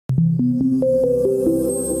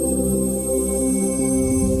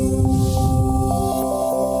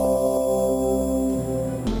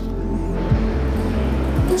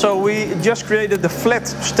So we just created the flat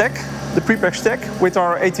stack, the pre-pack stack, with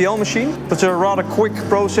our ATL machine. It's a rather quick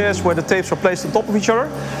process where the tapes are placed on top of each other.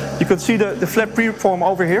 You can see the flat preform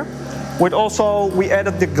over here. We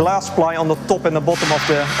added the glass ply on the top and the bottom of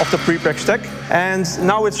the pre-pack stack. And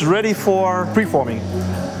now it's ready for preforming.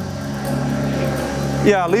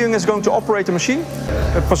 Yeah, Leon is going to operate the machine,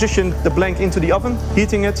 position the blank into the oven,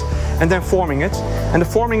 heating it, and then forming it. And the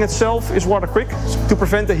forming itself is rather quick to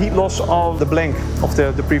prevent the heat loss of the blank of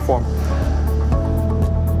the preform.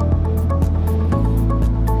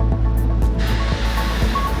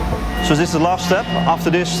 So this is the last step. After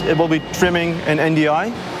this, it will be trimming and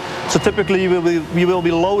NDI. So typically we will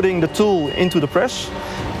be loading the tool into the press.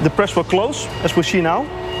 The press will close, as we see now.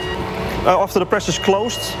 After the press is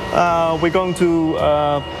closed, we're going to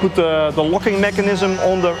put the locking mechanism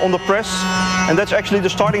on the press, and that's actually the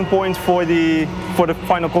starting point for the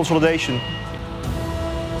final consolidation.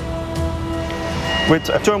 With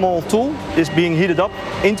a thermal tool is being heated up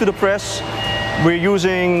into the press. We're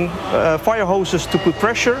using fire hoses to put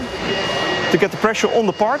pressure, to get the pressure on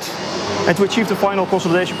the part, and to achieve the final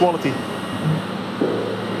consolidation quality.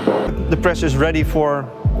 The press is ready for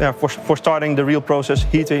starting the real process,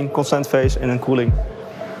 heating, constant phase, and then cooling.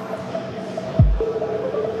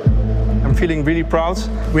 I'm feeling really proud.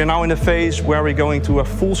 We are now in a phase where we're going to a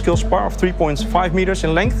full-scale spar of 3.5 meters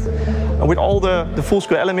in length, with all the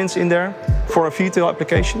full-scale elements in there for a V-tail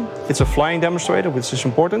application. It's a flying demonstrator, which is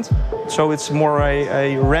important. So it's more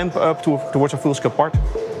a ramp up towards a full-scale part.